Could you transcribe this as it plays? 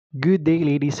Good day,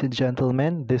 ladies and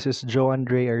gentlemen. This is Joe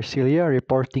Andre Arcilla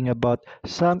reporting about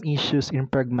some issues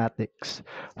in pragmatics.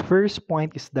 First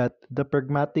point is that the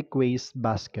pragmatic waste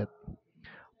basket.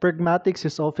 Pragmatics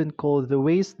is often called the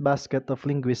waste basket of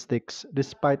linguistics,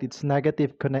 despite its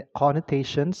negative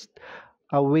connotations.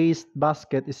 A waste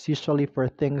basket is usually for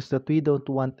things that we don't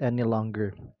want any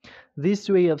longer. This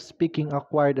way of speaking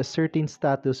acquired a certain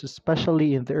status,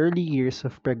 especially in the early years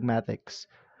of pragmatics.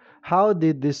 How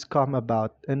did this come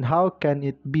about, and how can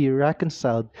it be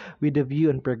reconciled with the view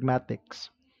on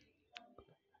pragmatics?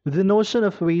 The notion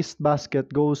of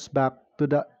wastebasket goes back to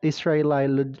the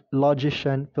Israeli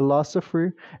logician,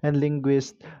 philosopher, and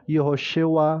linguist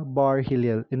Yehoshua Bar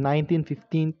Hillel in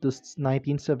 1915 to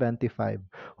 1975,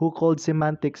 who called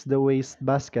semantics the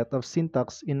wastebasket of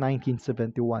syntax in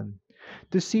 1971.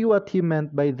 To see what he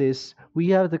meant by this, we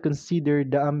have to consider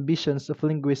the ambitions of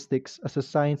linguistics as a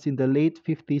science in the late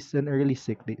 50s and early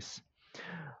 60s.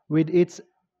 With its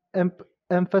em-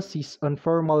 emphasis on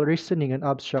formal reasoning and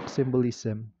abstract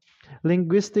symbolism.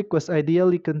 Linguistic was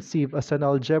ideally conceived as an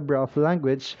algebra of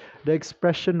language. The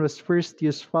expression was first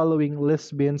used following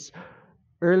Leibniz's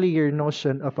earlier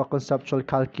notion of a conceptual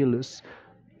calculus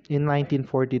in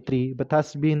 1943, but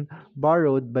has been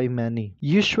borrowed by many.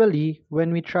 Usually,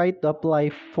 when we try to apply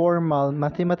formal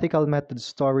mathematical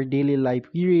methods to our daily life,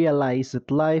 we realize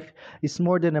that life is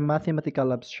more than a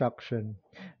mathematical abstraction.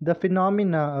 The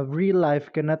phenomena of real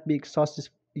life cannot be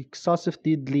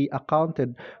exhaustively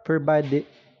accounted for by the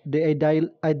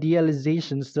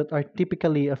idealizations that are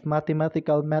typically of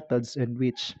mathematical methods and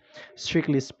which,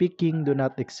 strictly speaking, do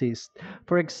not exist.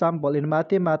 For example, in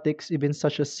mathematics, even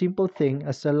such a simple thing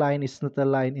as a line is not a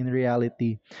line in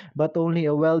reality, but only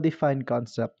a well defined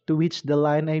concept, to which the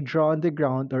line I draw on the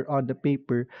ground or on the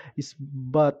paper is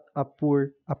but a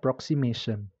poor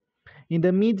approximation. In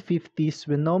the mid 50s,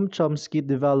 when Noam Chomsky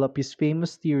developed his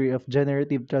famous theory of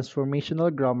generative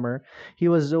transformational grammar, he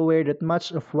was aware that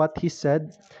much of what he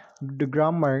said the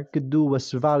grammar could do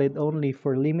was valid only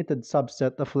for a limited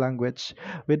subset of language,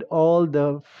 with all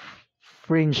the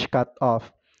fringe cut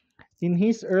off. In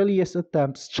his earliest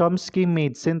attempts, Chomsky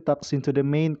made syntax into the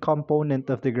main component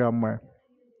of the grammar,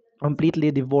 completely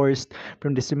divorced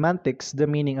from the semantics, the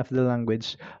meaning of the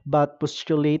language, but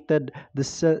postulated the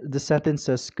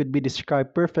sentences could be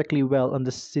described perfectly well on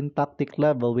the syntactic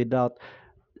level without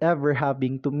ever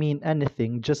having to mean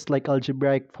anything, just like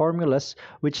algebraic formulas,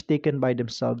 which taken by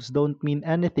themselves don't mean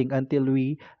anything until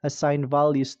we assign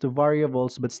values to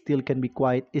variables but still can be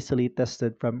quite easily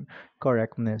tested from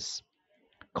correctness.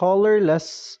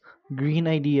 Colorless green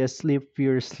ideas live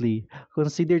fiercely.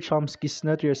 Consider Chomsky's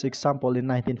notorious example in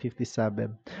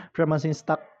 1957. From a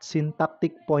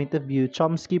syntactic point of view,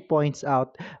 Chomsky points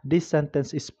out this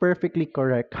sentence is perfectly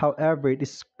correct, however, it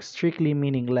is strictly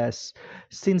meaningless,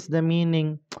 since the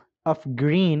meaning of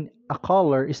green, a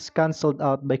color, is cancelled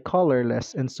out by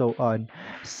colorless, and so on.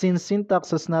 Since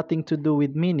syntax has nothing to do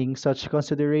with meaning, such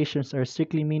considerations are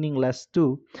strictly meaningless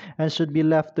too and should be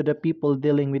left to the people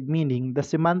dealing with meaning.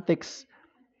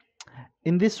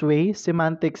 In this way,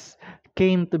 semantics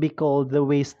came to be called the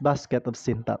wastebasket of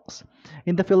syntax.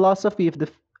 In the philosophy of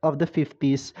the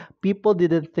 50s, people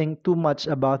didn't think too much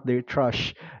about their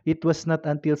trash. It was not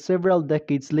until several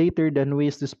decades later that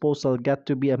waste disposal got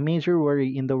to be a major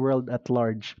worry in the world at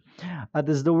large. And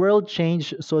as the world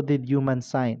changed, so did human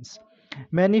science.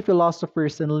 Many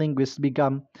philosophers and linguists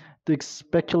began to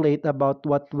speculate about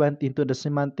what went into the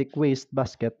semantic waste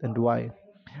basket and why.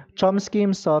 Chomsky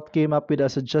himself came up with a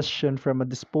suggestion from a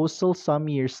disposal some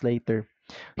years later.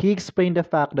 He explained the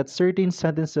fact that certain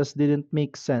sentences didn't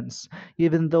make sense,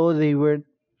 even though they were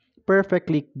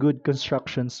perfectly good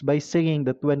constructions, by saying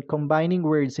that when combining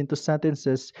words into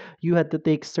sentences, you had to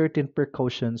take certain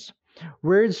precautions.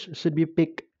 Words should be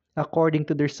picked according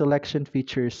to their selection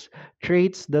features,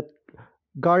 traits that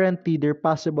guarantee their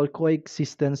possible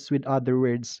coexistence with other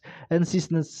words. And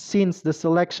since the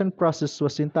selection process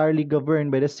was entirely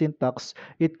governed by the syntax,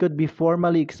 it could be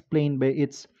formally explained by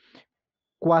its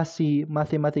quasi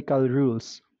mathematical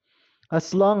rules.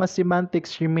 As long as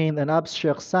semantics remained an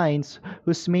abstract science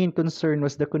whose main concern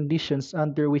was the conditions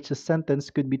under which a sentence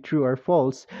could be true or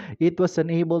false, it was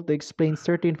unable to explain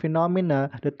certain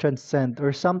phenomena that transcend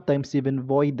or sometimes even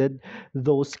voided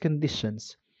those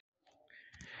conditions.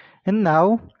 And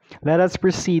now, let us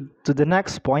proceed to the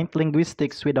next point,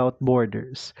 linguistics without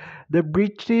borders. The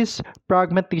British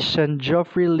pragmatician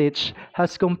Geoffrey Leach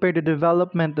has compared the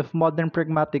development of modern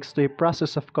pragmatics to a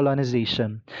process of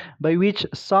colonization, by which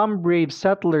some brave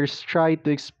settlers tried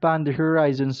to expand their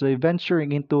horizons by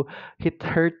venturing into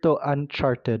hitherto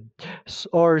uncharted,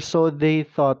 or so they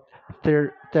thought,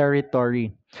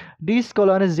 territory. This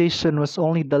colonization was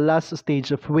only the last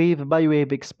stage of wave by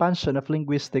wave expansion of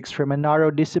linguistics from a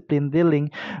narrow discipline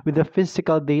dealing with the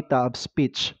physical data of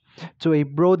speech to a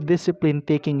broad discipline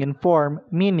taking in form,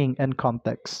 meaning, and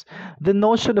context. The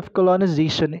notion of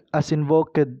colonization as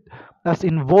invoked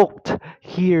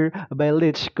here by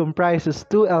Leach comprises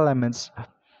two elements.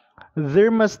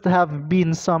 There must have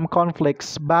been some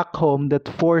conflicts back home that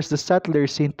forced the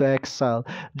settlers into exile,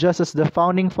 just as the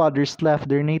founding fathers left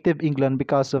their native England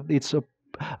because of its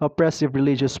oppressive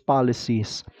religious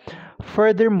policies.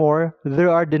 Furthermore, there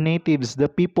are the natives, the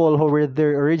people who were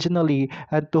there originally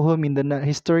and to whom in the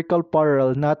historical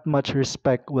parallel not much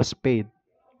respect was paid.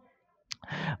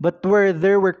 But where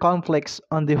there were conflicts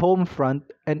on the home front,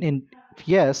 and in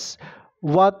yes,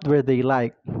 what were they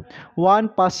like? One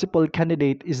possible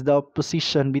candidate is the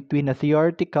opposition between a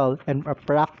theoretical and a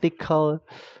practical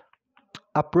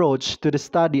approach to the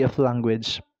study of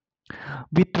language.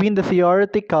 Between the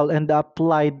theoretical and the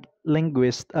applied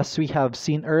linguist, as we have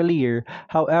seen earlier,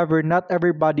 however, not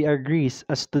everybody agrees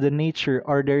as to the nature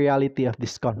or the reality of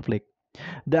this conflict.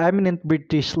 The eminent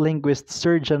British linguist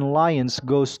Sir John Lyons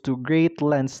goes to great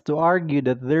lengths to argue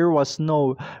that there was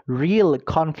no real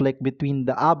conflict between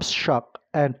the abstract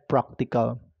and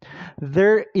practical.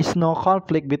 There is no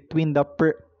conflict between the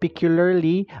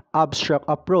peculiarly abstract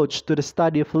approach to the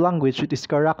study of language which is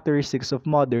characteristics of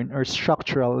modern or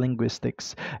structural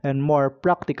linguistics and more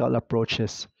practical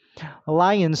approaches.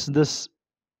 Lyons thus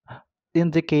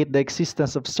indicate the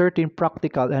existence of certain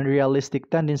practical and realistic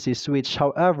tendencies which,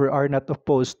 however, are not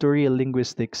opposed to real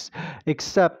linguistics,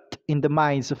 except in the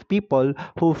minds of people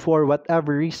who, for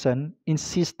whatever reason,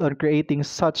 insist on creating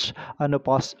such an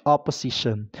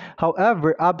opposition.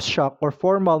 However, abstract or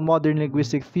formal modern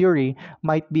linguistic theory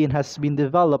might be and has been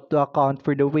developed to account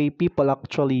for the way people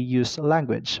actually use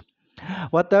language.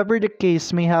 Whatever the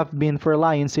case may have been for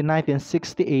Lyons in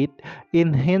 1968,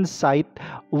 in hindsight,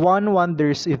 one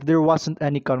wonders if there wasn't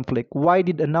any conflict. Why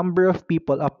did a number of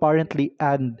people apparently,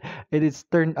 and it is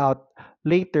turned out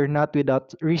later not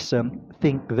without reason,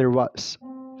 think there was?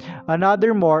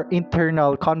 Another more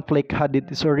internal conflict had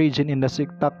its origin in the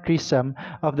syntacticism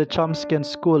of the Chomskyan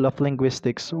school of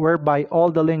linguistics, whereby all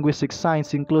the linguistic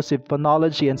science, inclusive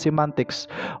phonology and semantics,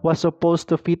 was supposed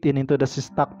to fit into the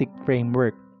syntactic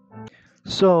framework.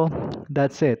 So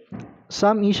that's it.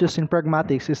 Some issues in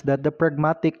pragmatics is that the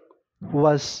pragmatic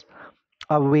was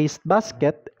a waste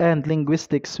basket and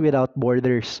linguistics without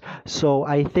borders. So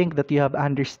I think that you have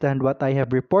understand what I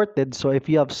have reported. So if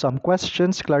you have some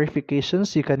questions,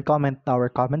 clarifications, you can comment in our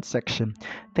comment section.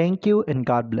 Thank you and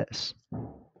God bless.